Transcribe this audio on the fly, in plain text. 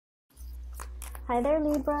Hi there,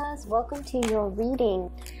 Libras. Welcome to your reading.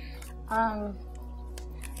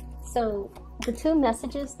 So the two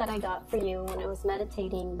messages that I got for you when I was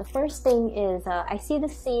meditating, the first thing is I see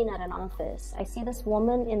this scene at an office. I see this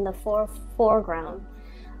woman in the foreground.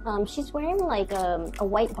 She's wearing like a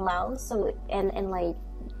white blouse, and like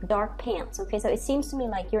dark pants. Okay, so it seems to me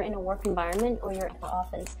like you're in a work environment or you're at the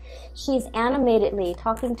office. She's animatedly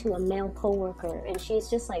talking to a male coworker, and she's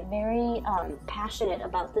just like very passionate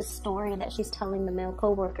about this story that she's telling the male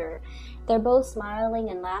coworker. They're both smiling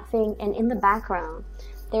and laughing, and in the background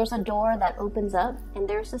there's a door that opens up, and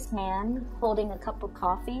there's this man holding a cup of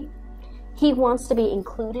coffee. He wants to be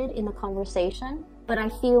included in the conversation, but I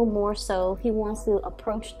feel more so he wants to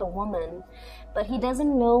approach the woman, but he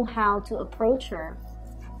doesn't know how to approach her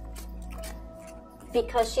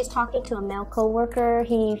because she's talking to a male coworker.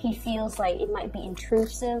 He feels like it might be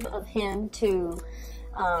intrusive of him to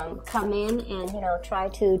come in and, you know, try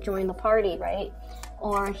to join the party, right?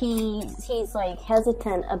 Or he's like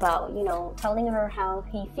hesitant about, you know, telling her how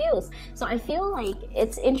he feels. So I feel like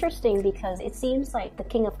it's interesting because it seems like the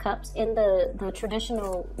King of Cups in the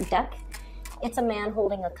traditional deck, it's a man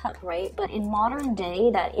holding a cup, right? But in modern day,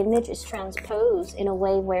 that image is transposed in a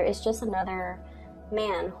way where it's just another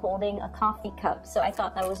man holding a coffee cup. So I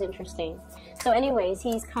thought that was interesting. So anyways,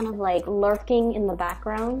 he's kind of like lurking in the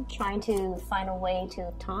background, trying to find a way to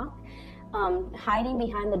talk. Hiding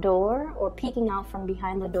behind the door or peeking out from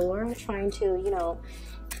behind the door, trying to, you know,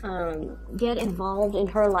 get involved in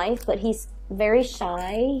her life, but he's very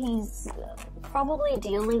shy. He's probably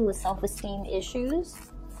dealing with self-esteem issues.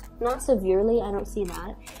 Not severely, I don't see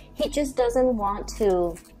that. He just doesn't want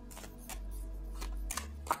to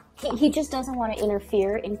he just doesn't want to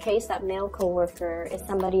interfere in case that male coworker is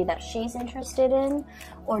somebody that she's interested in,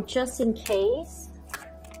 or just in case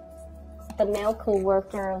the male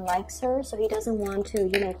co-worker likes her, so he doesn't want to,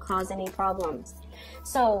 you know, cause any problems.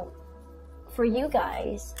 So for you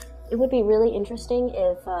guys, it would be really interesting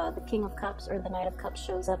if the King of Cups or the Knight of Cups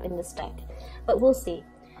shows up in this deck, but we'll see.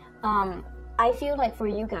 I feel like for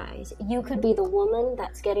you guys, you could be the woman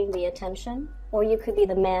that's getting the attention, or you could be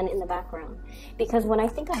the man in the background. Because when I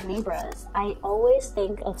think of Libras, I always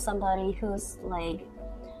think of somebody who's like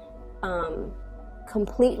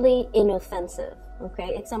completely inoffensive.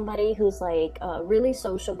 Okay, it's somebody who's like really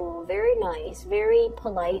sociable, very nice, very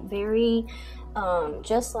polite, very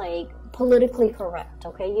just like politically correct.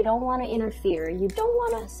 Okay, you don't want to interfere, you don't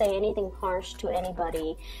want to say anything harsh to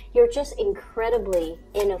anybody, you're just incredibly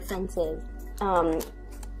inoffensive,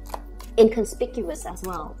 inconspicuous as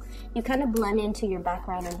well. You kind of blend into your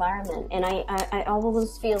background environment, and I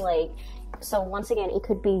always feel like, so once again, it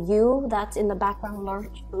could be you that's in the background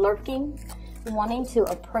lurking, wanting to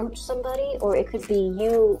approach somebody, or it could be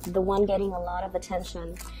you, the one getting a lot of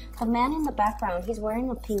attention. The man in the background, he's wearing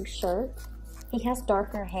a pink shirt. He has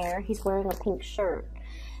darker hair. He's wearing a pink shirt.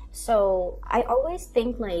 So I always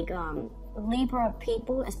think like Libra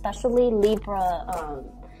people, especially Libra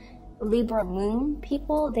moon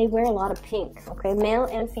people, they wear a lot of pink. Okay, male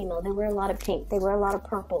and female, they wear a lot of pink. They wear a lot of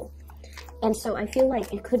purple. And so I feel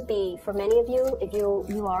like it could be, for many of you, if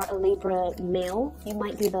you are a Libra male, you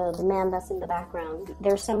might be the man that's in the background.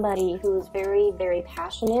 There's somebody who's very, very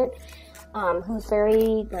passionate, who's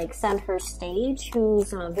very like center stage,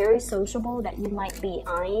 who's very sociable, that you might be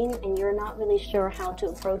eyeing, and you're not really sure how to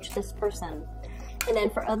approach this person. And then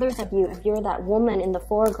for others of you, if you're that woman in the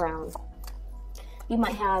foreground, you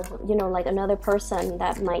might have, you know, like another person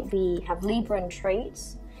that might have Libran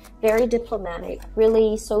traits. Very diplomatic,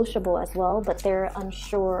 really sociable as well, but they're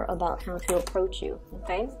unsure about how to approach you,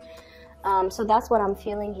 okay? So that's what I'm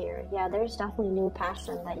feeling here. Yeah, there's definitely new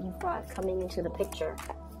passion that you've got coming into the picture.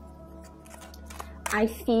 I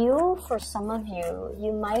feel for some of you,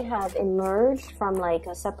 you might have emerged from like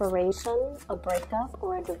a separation, a breakup,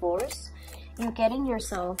 or a divorce. You're getting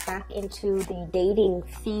yourself back into the dating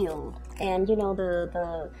field. And, you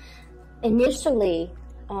know, initially,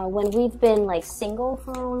 when we've been like single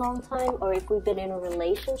for a long time, or if we've been in a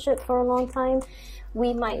relationship for a long time,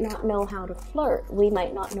 we might not know how to flirt. We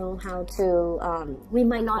might not know how to, we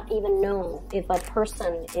might not even know if a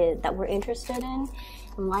person that we're interested in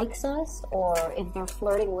likes us, or if they're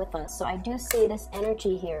flirting with us. So I do see this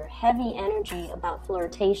energy here, heavy energy about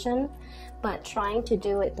flirtation, but trying to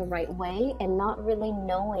do it the right way and not really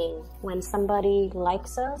knowing when somebody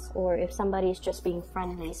likes us or if somebody's just being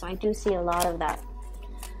friendly. So I do see a lot of that.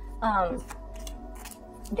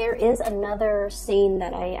 There is another scene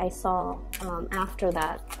that I saw after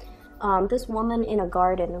that. This woman in a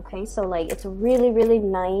garden, okay? So like it's a really, really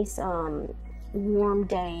nice warm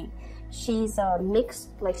day. She's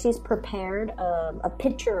mixed, like she's prepared a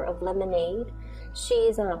pitcher of lemonade.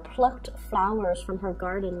 She's plucked flowers from her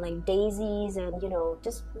garden, like daisies and, you know,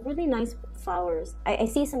 just really nice flowers. I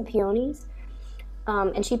see some peonies.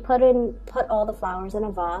 And she put all the flowers in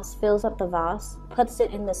a vase, fills up the vase, puts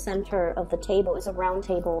it in the center of the table. It's a round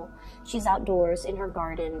table. She's outdoors in her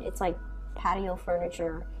garden. It's like patio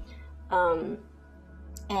furniture.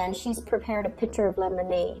 And she's prepared a pitcher of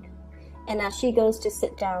lemonade. And as she goes to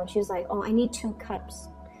sit down, she's like, oh, I need 2 cups.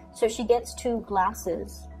 So she gets 2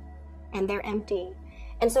 glasses, and they're empty.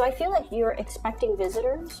 And so I feel like you're expecting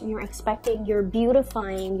visitors. You're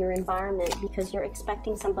beautifying your environment because you're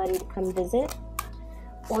expecting somebody to come visit.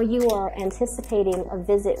 Or you are anticipating a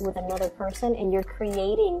visit with another person, and you're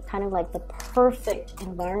creating kind of like the perfect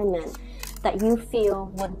environment that you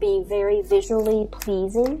feel would be very visually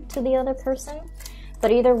pleasing to the other person.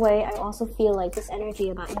 But either way, I also feel like this energy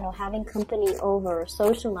about, you know, having company over,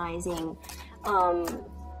 socializing,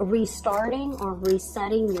 restarting or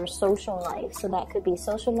resetting your social life. So that could be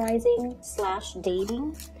socializing /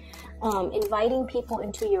 dating, inviting people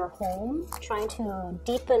into your home, trying to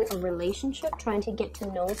deepen a relationship, trying to get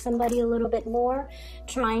to know somebody a little bit more,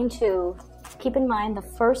 trying to keep in mind the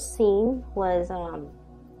first scene was,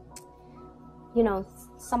 you know,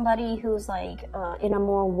 somebody who's like in a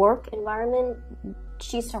more work environment.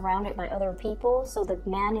 She's surrounded by other people, so the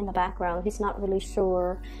man in the background, he's not really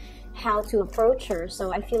sure how to approach her.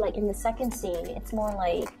 So I feel like in the second scene, it's more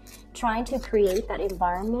like trying to create that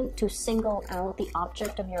environment to single out the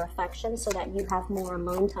object of your affection so that you have more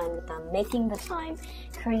alone time with them, making the time,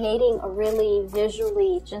 creating a really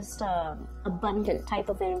visually just abundant type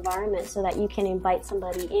of environment so that you can invite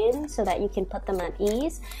somebody in, so that you can put them at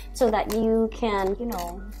ease, so that you can, you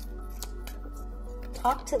know,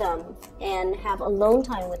 talk to them and have alone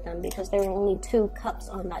time with them, because there are only 2 cups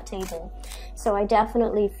on that table. So I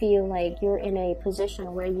definitely feel like you're in a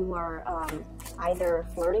position where you are either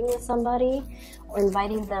flirting with somebody or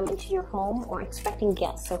inviting them into your home or expecting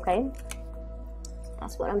guests, okay?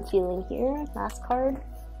 That's what I'm feeling here. Last card.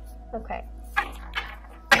 Okay.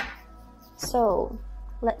 So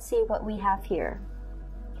let's see what we have here.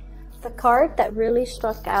 The card that really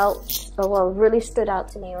struck out, or well, really stood out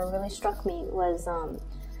to me, or really struck me, was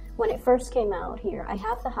when it first came out here. I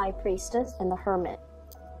have the High Priestess and the Hermit.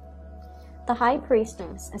 The High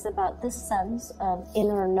Priestess is about this sense of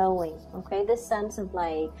inner knowing, okay? This sense of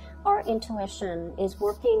like our intuition is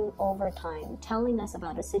working overtime, telling us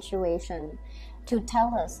about a situation, to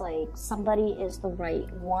tell us like somebody is the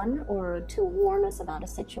right one, or to warn us about a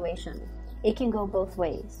situation. It can go both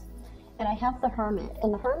ways. And I have the Hermit,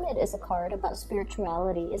 and the Hermit is a card about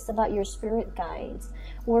spirituality. It's about your spirit guides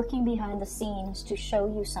working behind the scenes to show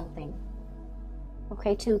you something,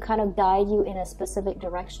 okay, to kind of guide you in a specific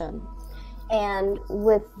direction. And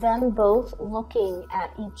with them both looking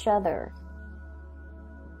at each other,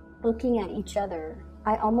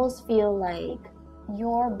 I almost feel like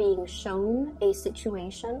you're being shown a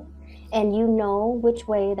situation and you know which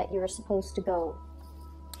way that you're supposed to go.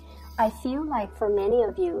 I feel like for many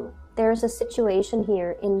of you, there's a situation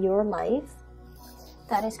here in your life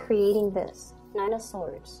that is creating this. 9 of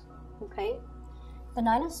Swords, okay? The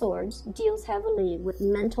 9 of Swords deals heavily with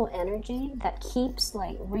mental energy that keeps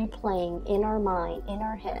like replaying in our mind, in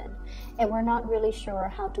our head, and we're not really sure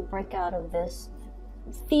how to break out of this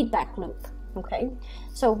feedback loop, okay?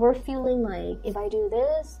 So we're feeling like, if I do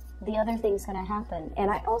this, the other thing's gonna happen. And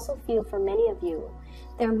I also feel for many of you,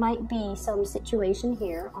 there might be some situation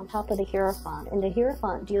here on top of the Hierophant, and the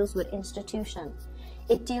Hierophant deals with institution.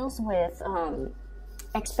 It deals with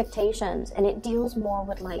expectations, and it deals more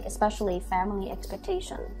with like, especially family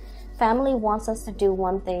expectation. Family wants us to do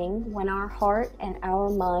one thing when our heart and our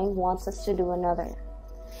mind wants us to do another.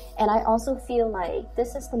 And I also feel like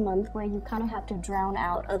this is the month where you kind of have to drown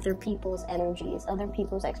out other people's energies, other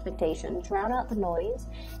people's expectations, drown out the noise,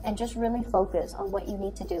 and just really focus on what you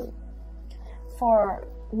need to do. For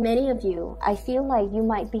many of you, I feel like you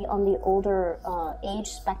might be on the older age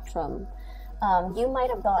spectrum. You might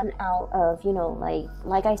have gotten out of, you know,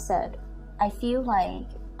 like I said, I feel like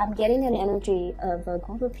I'm getting an energy of a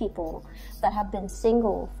group of people that have been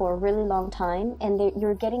single for a really long time, and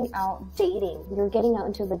you're getting out dating. You're getting out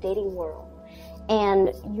into the dating world,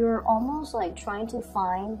 and you're almost like trying to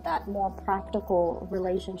find that more practical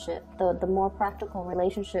relationship, the more practical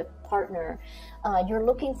relationship partner. You're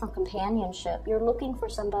looking for companionship. You're looking for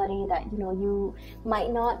somebody that, you know, you might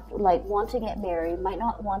not like want to get married, might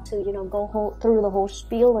not want to, you know, go through the whole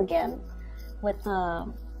spiel again with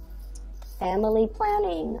family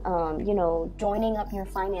planning, you know, joining up your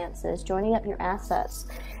finances, joining up your assets.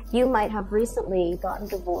 You might have recently gotten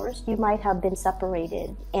divorced. You might have been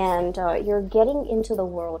separated, and you're getting into the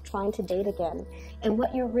world trying to date again. And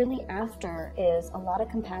what you're really after is a lot of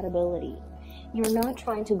compatibility. You're not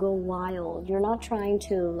trying to go wild. You're not trying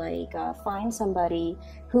to like find somebody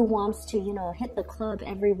who wants to, you know, hit the club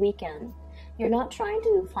every weekend. You're not trying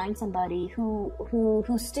to find somebody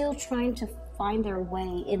who's still trying to find their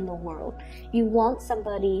way in the world. You want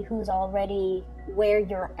somebody who's already where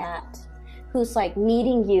you're at, who's like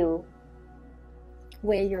meeting you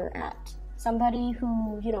where you're at. Somebody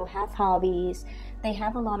who, you know, have hobbies. They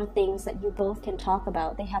have a lot of things that you both can talk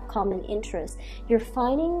about. They have common interests. You're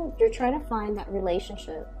trying to find that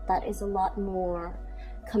relationship that is a lot more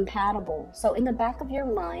compatible. So in the back of your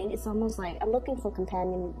mind, it's almost like, I'm looking for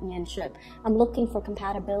companionship. I'm looking for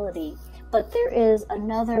compatibility. But there is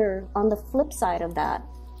another, on the flip side of that,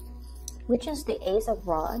 which is the Ace of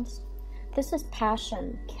Rods. This is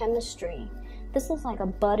passion, chemistry. This is like a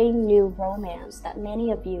budding new romance that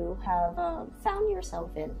many of you have found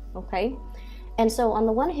yourself in, okay? And so on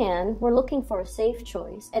the one hand, we're looking for a safe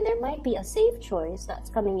choice, and there might be a safe choice that's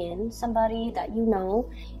coming in, somebody that you know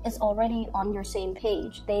is already on your same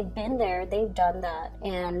page. They've been there, they've done that,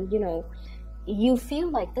 and you know, you feel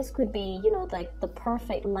like this could be, you know, like the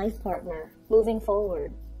perfect life partner moving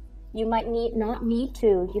forward. You might not need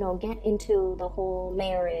to, you know, get into the whole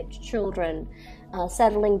marriage, children,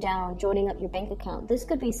 settling down, joining up your bank account. This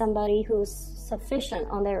could be somebody who's sufficient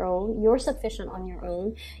on their own. You're sufficient on your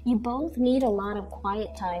own. You both need a lot of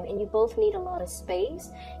quiet time, and you both need a lot of space,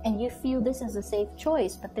 and you feel this is a safe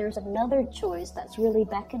choice, but there's another choice that's really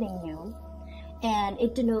beckoning you. And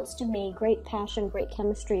it denotes to me great passion, great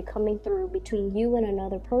chemistry coming through between you and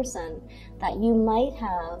another person that you might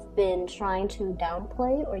have been trying to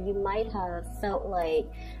downplay, or you might have felt like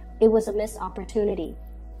it was a missed opportunity.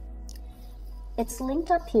 It's linked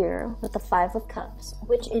up here with the Five of Cups,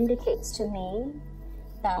 which indicates to me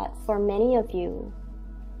that for many of you,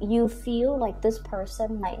 you feel like this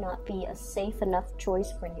person might not be a safe enough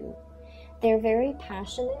choice for you. They're very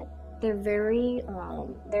passionate. They're very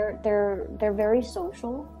they're very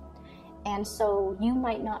social, and so you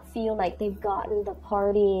might not feel like they've gotten the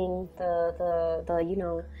partying, the you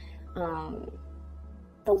know,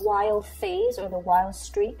 the wild phase or the wild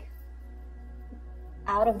streak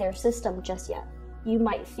out of their system just yet. You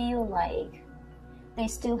might feel like they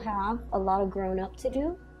still have a lot of grown up to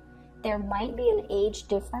do. There might be an age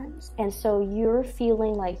difference, and so you're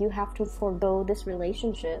feeling like you have to forego this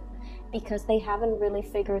relationship because they haven't really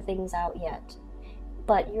figured things out yet.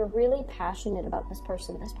 But you're really passionate about this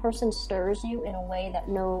person. This person stirs you in a way that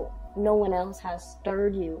no one else has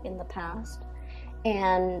stirred you in the past.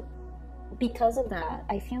 And because of that,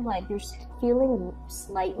 I feel like you're feeling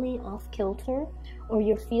slightly off kilter, or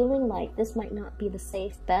you're feeling like this might not be the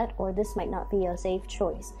safe bet, or this might not be a safe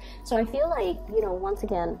choice. So I feel like, you know, once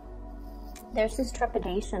again, there's this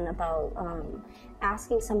trepidation about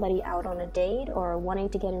asking somebody out on a date, or wanting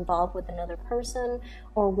to get involved with another person,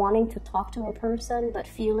 or wanting to talk to a person but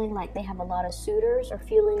feeling like they have a lot of suitors, or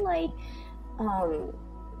feeling like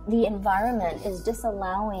the environment is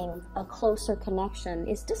disallowing a closer connection,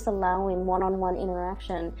 is disallowing one-on-one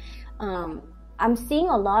interaction. I'm seeing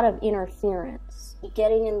a lot of interference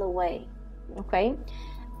getting in the way, okay?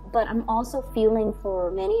 But I'm also feeling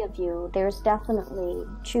for many of you, there's definitely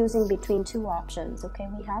choosing between two options, okay?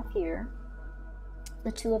 We have here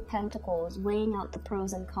the Two of Pentacles, weighing out the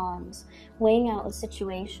pros and cons, weighing out a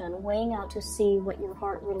situation, weighing out to see what your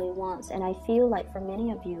heart really wants. And I feel like for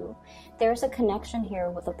many of you, there's a connection here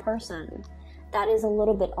with a person that is a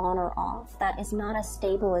little bit on or off, that is not as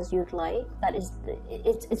stable as you'd like, that is,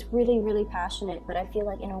 it's really, really passionate, but I feel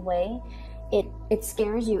like in a way, it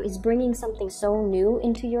scares you. It's bringing something so new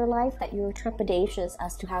into your life that you're trepidatious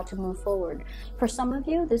as to how to move forward. For some of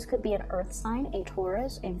you, this could be an earth sign, a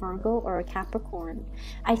Taurus, a Virgo, or a Capricorn.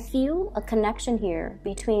 I feel a connection here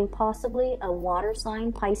between possibly a water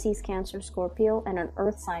sign, Pisces, Cancer, Scorpio, and an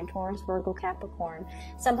earth sign, Taurus, Virgo, Capricorn.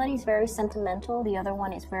 Somebody's very sentimental, the other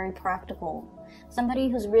one is very practical. Somebody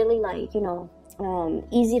who's really like, you know,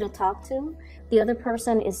 easy to talk to. The other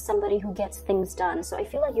person is somebody who gets things done. So I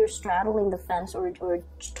feel like you're straddling the fence, or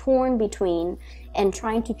torn between, and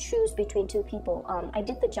trying to choose between two people. I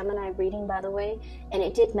did the Gemini reading, by the way, and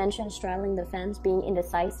it did mention straddling the fence, being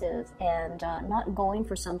indecisive, and not going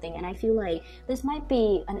for something. And I feel like this might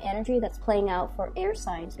be an energy that's playing out for air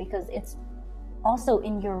signs, because it's also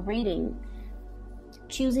in your reading,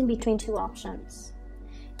 choosing between two options.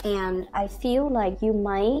 And I feel like you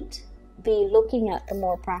might be looking at the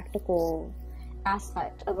more practical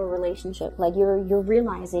aspect of a relationship. Like you're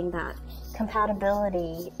realizing that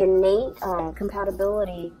compatibility, innate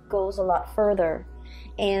compatibility, goes a lot further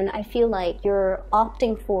And I feel like you're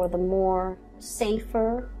opting for the more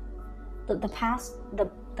safer, the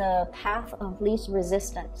path of least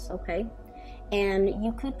resistance, okay? And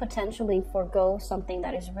you could potentially forego something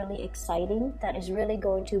that is really exciting, that is really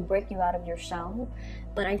going to break you out of your shell.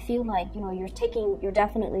 But I feel like, you know, you're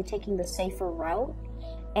definitely taking the safer route.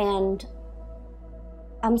 And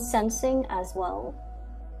I'm sensing as well,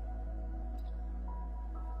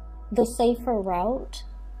 the safer route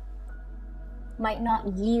might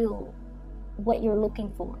not yield what you're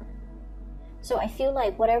looking for. So I feel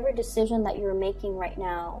like whatever decision that you're making right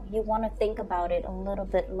now, you want to think about it a little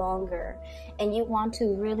bit longer, and you want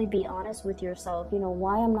to really be honest with yourself. You know,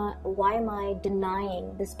 why am I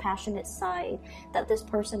denying this passionate side that this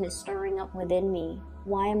person is stirring up within me?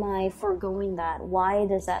 Why am I foregoing that? Why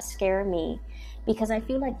does that scare me? Because I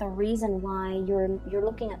feel like the reason why you're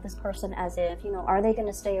looking at this person as if, you know, are they going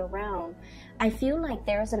to stay around? I feel like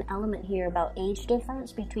there's an element here about age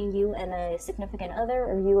difference between you and a significant other,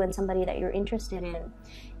 or you and somebody that you're interested in.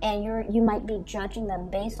 And you might be judging them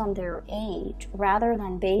based on their age rather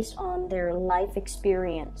than based on their life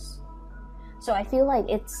experience. So I feel like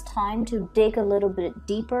it's time to dig a little bit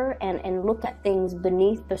deeper and look at things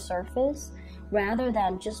beneath the surface. Rather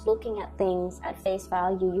than just looking at things at face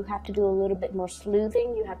value, you have to do a little bit more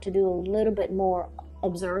sleuthing, you have to do a little bit more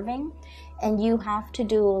observing, and you have to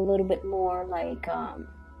do a little bit more like,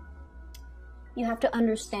 you have to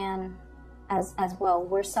understand as well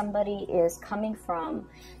where somebody is coming from,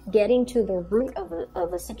 getting to the root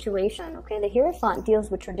of a situation, okay? The Hierophant deals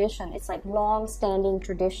with tradition. It's like long-standing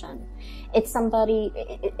tradition. It's somebody,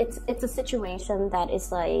 it's a situation that is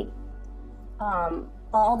like,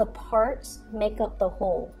 all the parts make up the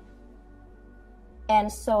whole.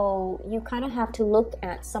 And so you kind of have to look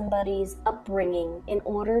at somebody's upbringing in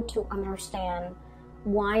order to understand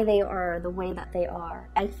why they are the way that they are.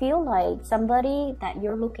 I feel like somebody that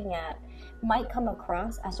you're looking at might come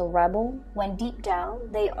across as a rebel when deep down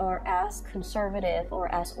they are as conservative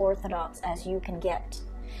or as orthodox as you can get.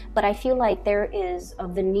 But I feel like there is a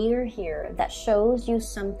veneer here that shows you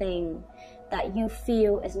something that you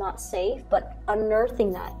feel is not safe, but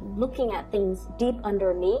unearthing that, looking at things deep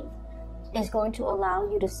underneath, is going to allow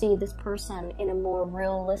you to see this person in a more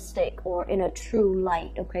realistic or in a true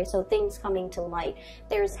light, okay? So things coming to light.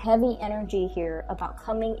 There's heavy energy here about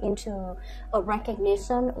coming into a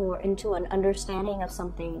recognition or into an understanding of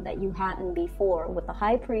something that you hadn't before, with the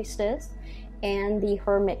High Priestess and the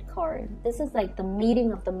Hermit card. This is like the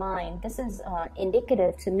meeting of the mind. This is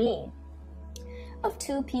indicative to me of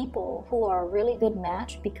two people who are a really good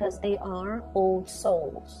match because they are old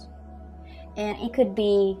souls. And it could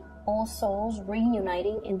be old souls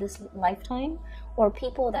reuniting in this lifetime, or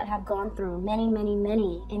people that have gone through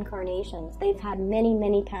many incarnations. They've had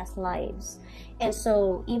many past lives. And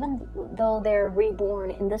so even though they're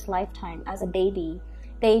reborn in this lifetime as a baby,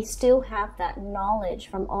 they still have that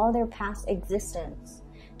knowledge from all their past existence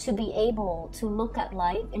to be able to look at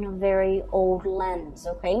life in a very old lens,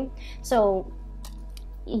 okay? So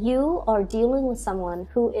you are dealing with someone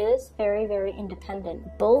who is very independent.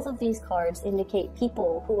 Both of these cards indicate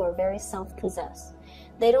people who are very self-possessed.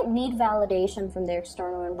 They don't need validation from their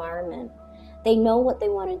external environment. They know what they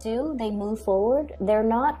want to do. They move forward. They're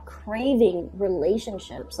not craving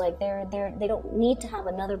relationships. Like they don't need to have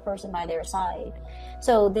another person by their side.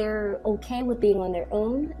 So they're okay with being on their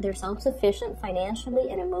own. They're self-sufficient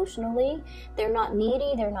financially and emotionally. They're not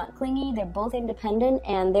needy. They're not clingy. They're both independent,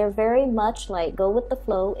 and they're very much like go with the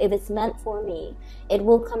flow. If it's meant for me, it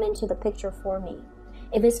will come into the picture for me.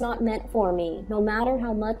 If it's not meant for me, no matter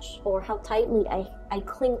how much or how tightly I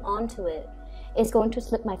cling onto it, it's going to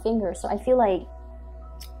slip my fingers. So I feel like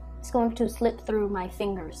it's going to slip through my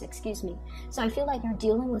fingers, excuse me. So I feel like you're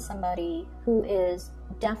dealing with somebody who is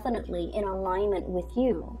definitely in alignment with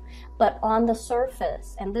you. But on the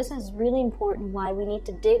surface, and this is really important why we need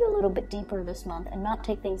to dig a little bit deeper this month and not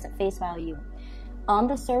take things at face value. On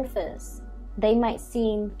the surface, they might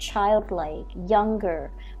seem childlike,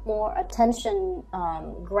 younger, more attention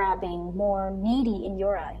grabbing, more needy in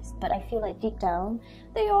your eyes. But I feel like deep down,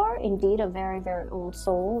 they are indeed a very old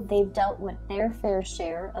soul. They've dealt with their fair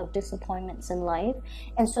share of disappointments in life.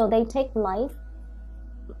 And so they take life,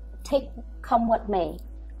 come what may.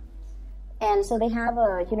 And so they have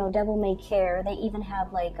a, devil may care. They even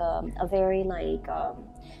have like a very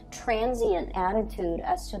transient attitude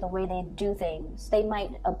as to the way they do things. They might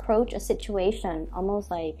approach a situation almost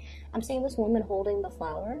like, I'm seeing this woman holding the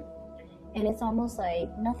flower, and it's almost like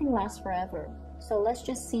nothing lasts forever. So let's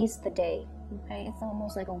just seize the day, okay? It's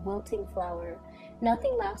almost like a wilting flower.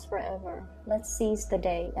 Nothing lasts forever. Let's seize the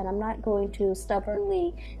day. And I'm not going to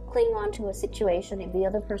stubbornly cling on to a situation if the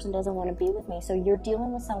other person doesn't want to be with me. So you're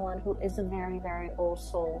dealing with someone who is a very, very old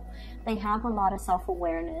soul. They have a lot of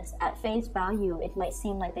self-awareness. At face value, it might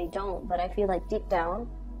seem like they don't, but I feel like deep down,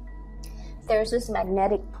 there's this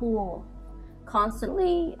magnetic pull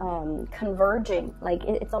constantly converging. Like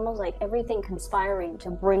it's almost like everything conspiring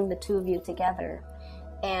to bring the two of you together.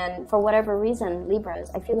 And for whatever reason,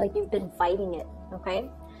 Libras, I feel like you've been fighting it, okay?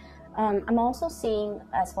 I'm also seeing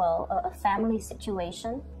as well a family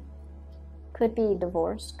situation. Could be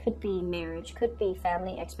divorce, could be marriage, could be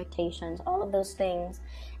family expectations, all of those things.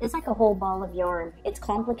 It's like a whole ball of yarn. It's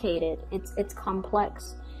complicated, it's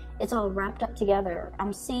complex. It's all wrapped up together.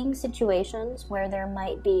 I'm seeing situations where there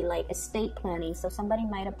might be like estate planning. So somebody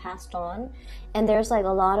might have passed on and there's like a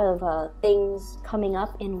lot of things coming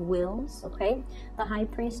up in wills, okay? The High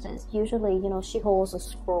Priestess, usually, you know, she holds a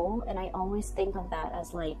scroll, and I always think of that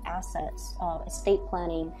as like assets, estate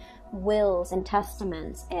planning, wills and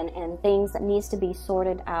testaments and things that needs to be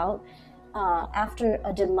sorted out. After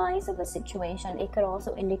a demise of a situation, it could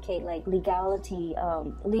also indicate like legality,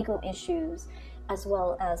 legal issues, as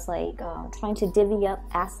well as like trying to divvy up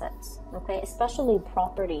assets, okay, especially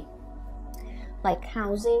property, like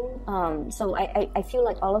housing. So I feel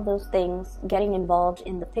like all of those things getting involved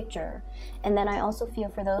in the picture. And then I also feel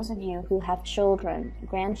for those of you who have children,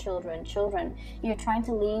 grandchildren, children, you're trying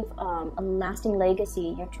to leave a lasting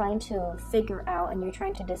legacy. You're trying to figure out and you're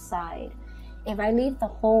trying to decide, if I leave the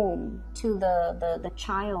home to the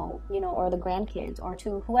child, you know, or the grandkids, or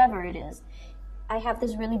to whoever it is, I have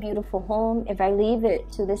this really beautiful home. If I leave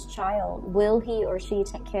it to this child, will he or she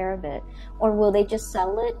take care of it? Or will they just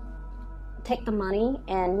sell it, take the money,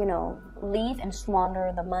 and, you know, leave and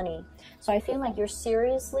squander the money? So I feel like you're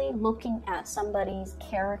seriously looking at somebody's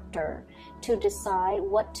character to decide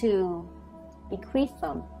what to bequeath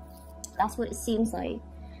them. That's what it seems like.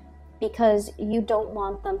 Because you don't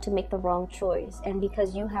want them to make the wrong choice, and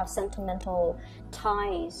because you have sentimental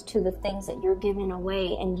ties to the things that you're giving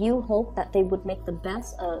away, and you hope that they would make the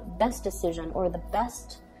best decision, or the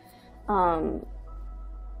best,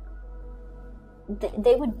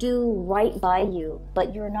 they would do right by you,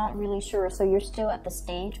 but you're not really sure. So you're still at the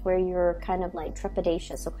stage where you're kind of like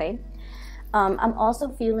trepidatious, okay? I'm also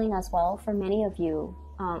feeling as well for many of you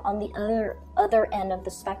on the other end of the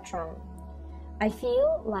spectrum. I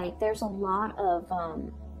feel like there's a lot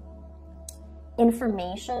of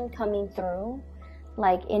information coming through,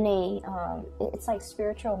 like in a, it's like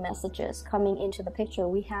spiritual messages coming into the picture.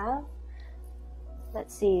 We have,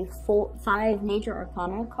 let's see, 5 major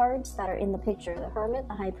arcana cards that are in the picture. The Hermit,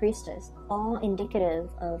 the High Priestess, all indicative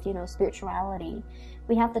of, you know, spirituality.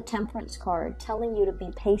 We have the Temperance card telling you to be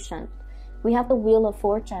patient. We have the Wheel of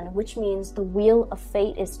Fortune, which means the wheel of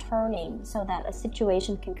fate is turning so that a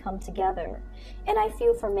situation can come together. And I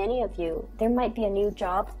feel for many of you, there might be a new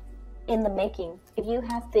job in the making. If you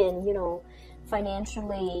have been, you know,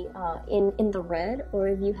 financially in the red, or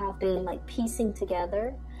if you have been like piecing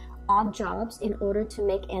together odd jobs in order to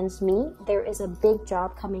make ends meet, there is a big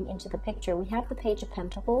job coming into the picture. We have the Page of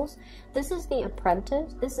Pentacles. This is the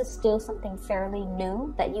apprentice. This is still something fairly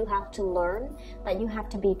new that you have to learn, that you have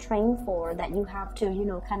to be trained for, that you have to, you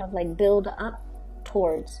know, kind of like build up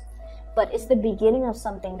towards. But it's the beginning of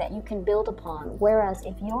something that you can build upon. Whereas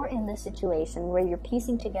if you're in this situation where you're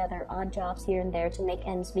piecing together odd jobs here and there to make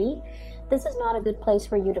ends meet, this is not a good place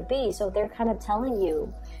for you to be. So they're kind of telling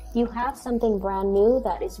you, you have something brand new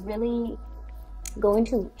that is really going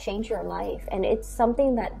to change your life. And it's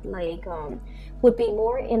something that like would be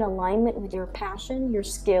more in alignment with your passion, your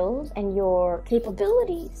skills, and your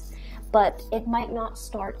capabilities. But it might not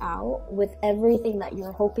start out with everything that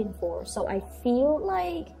you're hoping for. So I feel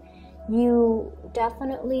like you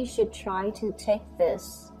definitely should try to take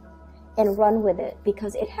this and run with it,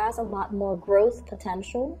 because it has a lot more growth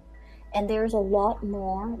potential, and there's a lot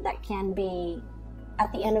more that can be,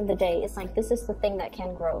 at the end of the day, it's like this is the thing that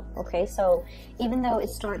can grow, okay? So even though it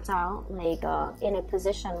starts out like in a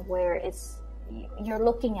position where it's, you're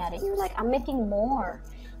looking at it, you're like, I'm making more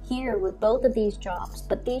here with both of these jobs,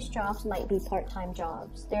 but these jobs might be part-time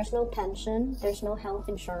jobs. There's no pension, there's no health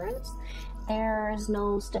insurance, there's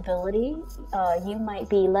no stability. You might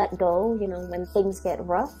be let go, you know, when things get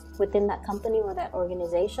rough within that company or that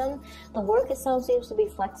organization. The work itself seems to be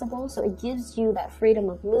flexible, so it gives you that freedom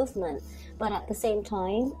of movement. But at the same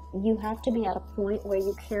time, you have to be at a point where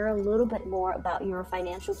you care a little bit more about your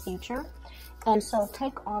financial future. And so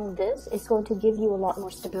take on this. It's going to give you a lot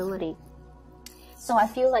more stability. So I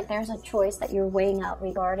feel like there's a choice that you're weighing out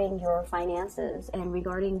regarding your finances and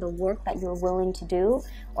regarding the work that you're willing to do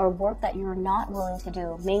or work that you're not willing to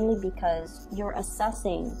do, mainly because you're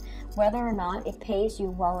assessing whether or not it pays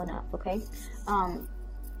you well enough, okay?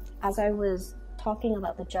 As I was talking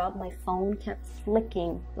about the job, my phone kept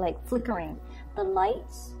flickering. The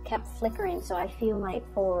lights kept flickering. So I feel like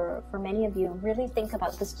for many of you, really think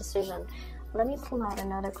about this decision. Let me pull out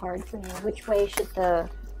another card for you. Which way should the...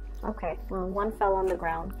 Okay, well, one fell on the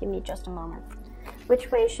ground. Give me just a moment.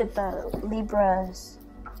 Which way should the Libras...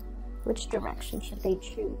 Which direction should they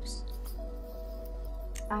choose?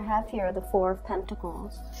 I have here the Four of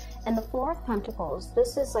Pentacles. And the Four of Pentacles,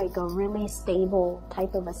 this is like a really stable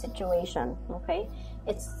type of a situation, okay?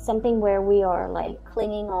 It's something where we are like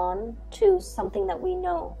clinging on to something that we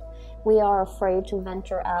know. We are afraid to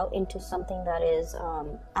venture out into something that is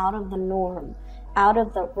out of the norm, out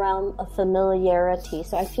of the realm of familiarity.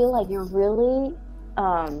 So I feel like you're really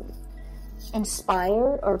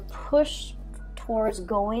inspired or pushed towards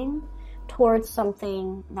going towards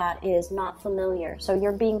something that is not familiar. So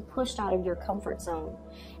you're being pushed out of your comfort zone.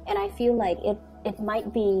 And I feel like it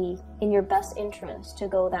might be in your best interest to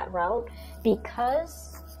go that route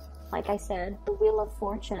because, like I said, the Wheel of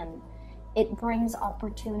Fortune, it brings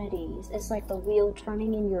opportunities. It's like the wheel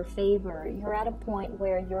turning in your favor. You're at a point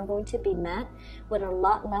where you're going to be met with a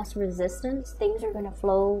lot less resistance. Things are going to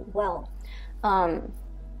flow well.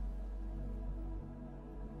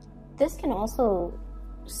 This can also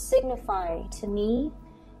signify to me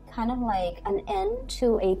kind of like an end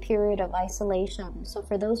to a period of isolation. So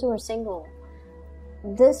for those who are single,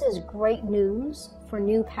 this is great news for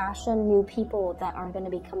new passion, new people that are going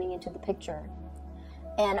to be coming into the picture.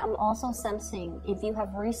 And I'm also sensing if you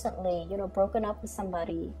have recently, broken up with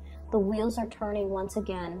somebody, the wheels are turning once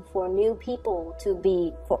again for new people to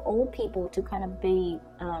be, for old people to kind of be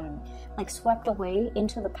like swept away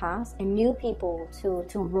into the past and new people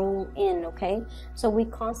to roll in, okay? So we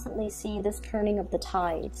constantly see this turning of the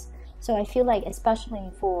tides. So I feel like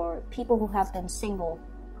especially for people who have been single,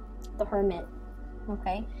 the Hermit,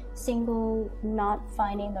 okay? Single, not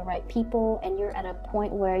finding the right people, and you're at a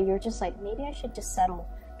point where you're just like, maybe I should just settle.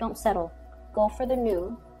 Don't settle. Go for the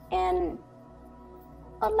new and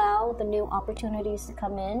allow the new opportunities to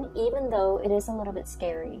come in, even though it is a little bit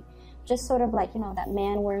scary. Just sort of like, that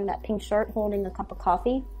man wearing that pink shirt holding a cup of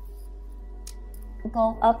coffee.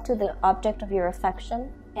 Go up to the object of your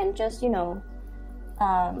affection and just,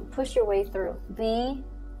 push your way through. Be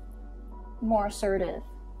more assertive.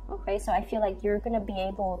 Okay, so I feel like you're going to be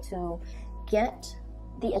able to get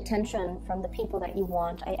the attention from the people that you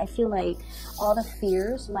want. I feel like all the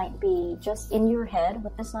fears might be just in your head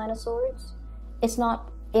with this Nine of Swords. It's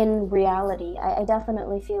not in reality. I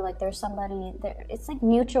definitely feel like there's somebody there. It's like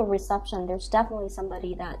mutual reception. There's definitely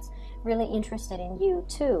somebody that's really interested in you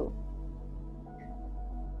too.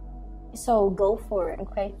 So go for it,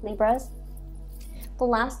 okay, Libras? The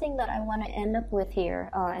last thing that I want to end up with here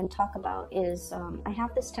and talk about is I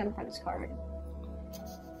have this Temperance card.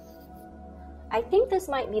 I think this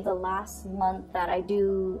might be the last month that I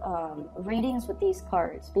do readings with these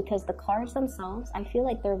cards because the cards themselves, I feel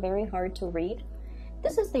like they're very hard to read.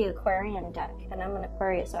 This is the Aquarian deck, and I'm an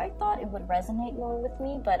Aquarius, so I thought it would resonate more with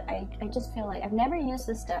me, but I just feel like I've never used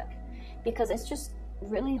this deck because it's just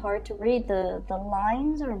really hard to read. The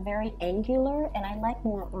lines are very angular, and I like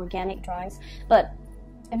more organic drawings, but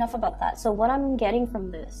enough about that. So what I'm getting from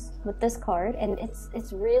this, with this card, and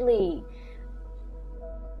it's really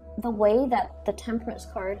the way that the Temperance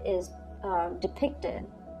card is depicted.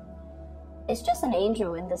 It's just an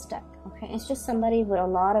angel in this deck, okay? It's just somebody with a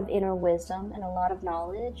lot of inner wisdom and a lot of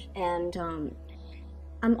knowledge, and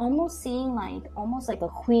I'm almost seeing almost like a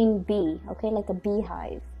queen bee, okay? Like a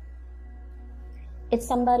beehive. It's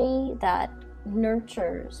somebody that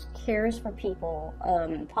nurtures, cares for people,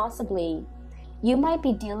 possibly. You might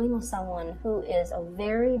be dealing with someone who is a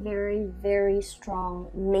very, very, very strong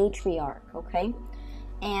matriarch, okay?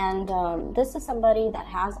 And this is somebody that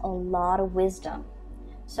has a lot of wisdom.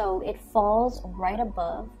 So it falls right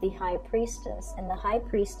above the High Priestess. And the High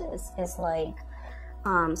Priestess is like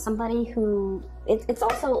somebody who, it's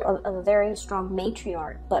also a very strong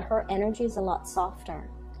matriarch, but her energy is a lot softer.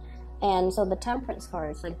 And so the Temperance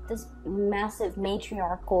card is like this massive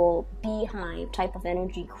matriarchal beehive type of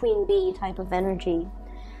energy, queen bee type of energy.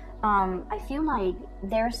 I feel like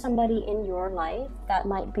there's somebody in your life that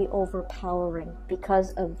might be overpowering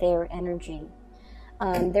because of their energy.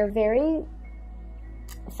 They're very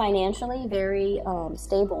financially very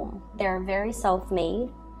stable. They're very self-made.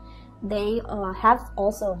 They have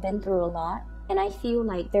also been through a lot, and I feel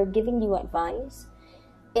like they're giving you advice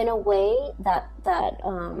in a way that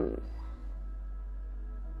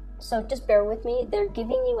So just bear with me. They're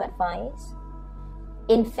giving you advice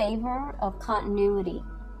in favor of continuity.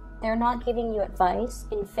 They're not giving you advice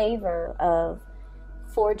in favor of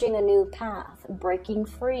forging a new path, breaking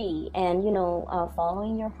free, and, you know,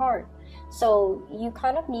 following your heart. So you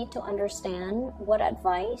kind of need to understand what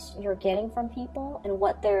advice you're getting from people and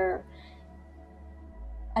what their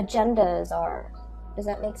agendas are. Does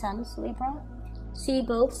that make sense, Libra? See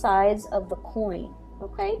both sides of the coin,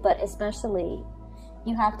 okay? But especially,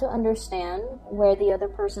 you have to understand where the other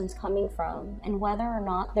person's coming from and whether or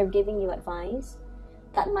not they're giving you advice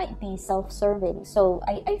that might be self-serving. So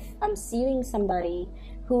I'm seeing somebody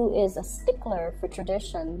who is a stickler for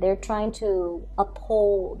tradition. They're trying to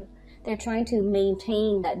uphold, they're trying to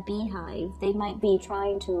maintain that beehive. They might be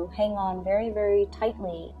trying to hang on very, very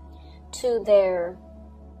tightly to their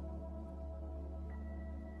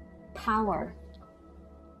power.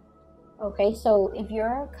 Okay, so if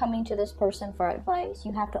you're coming to this person for advice,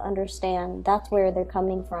 you have to understand that's where they're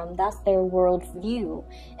coming from. That's their world view,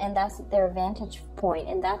 and that's their vantage point,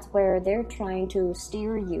 and that's where they're trying to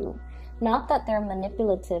steer you. Not that they're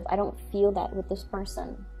manipulative. I don't feel that with this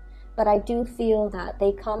person. But I do feel that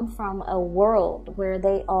they come from a world where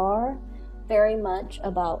they are very much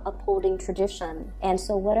about upholding tradition. And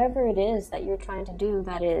so whatever it is that you're trying to do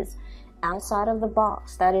that is outside of the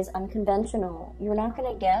box, that is unconventional, you're not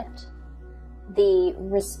going to get the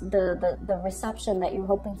reception that you're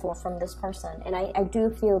hoping for from this person. And I do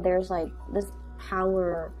feel there's like this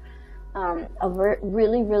power, a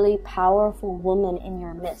really, really powerful woman in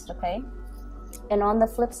your midst, okay? And on the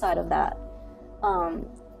flip side of that,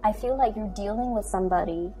 I feel like you're dealing with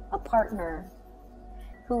somebody, a partner,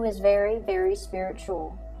 who is very, very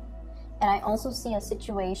spiritual. And I also see a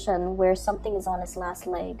situation where something is on its last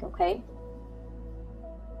leg, okay?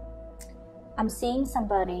 I'm seeing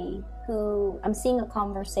somebody who, I'm seeing a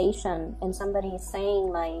conversation and somebody is saying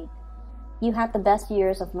like, you had the best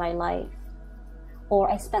years of my life,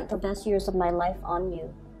 or I spent the best years of my life on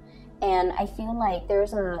you. And I feel like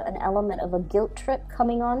there's an element of a guilt trip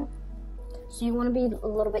coming on. So you want to be a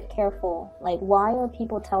little bit careful. Like, why are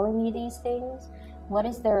people telling you these things? What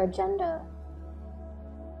is their agenda?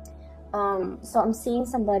 So I'm seeing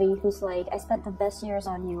somebody who's like, I spent the best years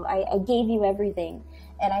on you. I gave you everything.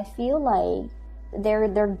 And I feel like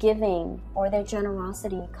their giving or their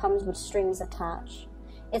generosity comes with strings attached.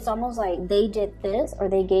 It's almost like they did this or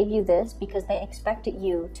they gave you this because they expected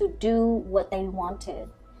you to do what they wanted.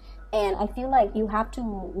 And I feel like you have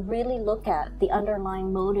to really look at the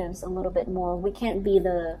underlying motives a little bit more. We can't be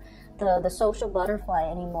the social butterfly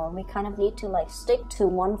anymore. We kind of need to like stick to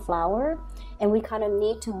one flower, and we kind of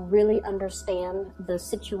need to really understand the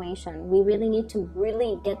situation. We really need to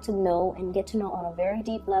really get to know on a very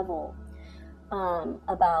deep level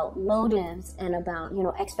about motives and about, you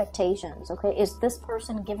know, expectations. Okay, is this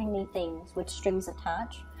person giving me things with strings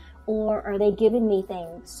attached, or are they giving me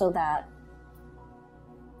things so that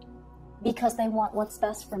because they want what's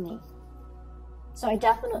best for me? So I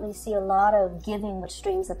definitely see a lot of giving with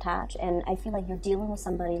strings attached, and I feel like you're dealing with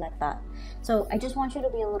somebody like that. So I just want you to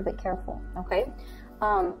be a little bit careful, okay?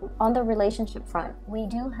 On the relationship front, we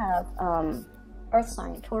do have Earth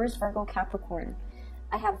sign, Taurus, Virgo, Capricorn.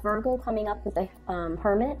 I have Virgo coming up with the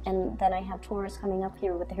Hermit, and then I have Taurus coming up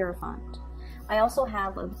here with the Hierophant. I also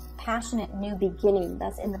have a passionate new beginning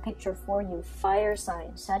that's in the picture for you, fire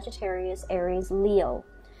sign, Sagittarius, Aries, Leo.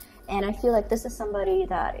 And I feel like this is somebody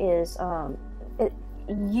that is,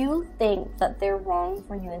 you think that they're wrong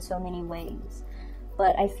for you in so many ways.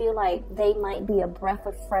 But I feel like they might be a breath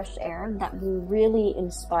of fresh air that will really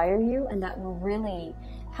inspire you and that will really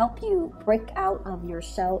help you break out of your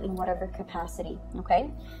shell in whatever capacity, okay?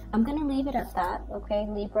 I'm going to leave it at that, okay,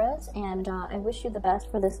 Libras? And I wish you the best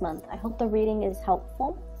for this month. I hope the reading is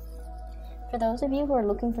helpful. For those of you who are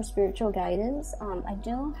looking for spiritual guidance, I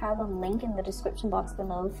do have a link in the description box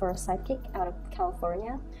below for a psychic out of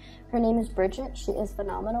California. Her name is Bridget. She is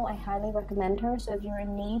phenomenal. I highly recommend her. So if you're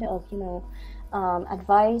in need of, you know,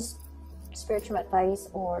 advice, spiritual advice,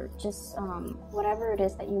 or just whatever it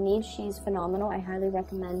is that you need, she's phenomenal. I highly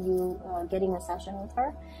recommend you getting a session with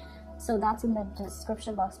her. So that's in the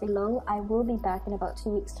description box below. I will be back in about 2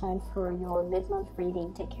 weeks' time for your mid-month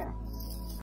reading. Take care.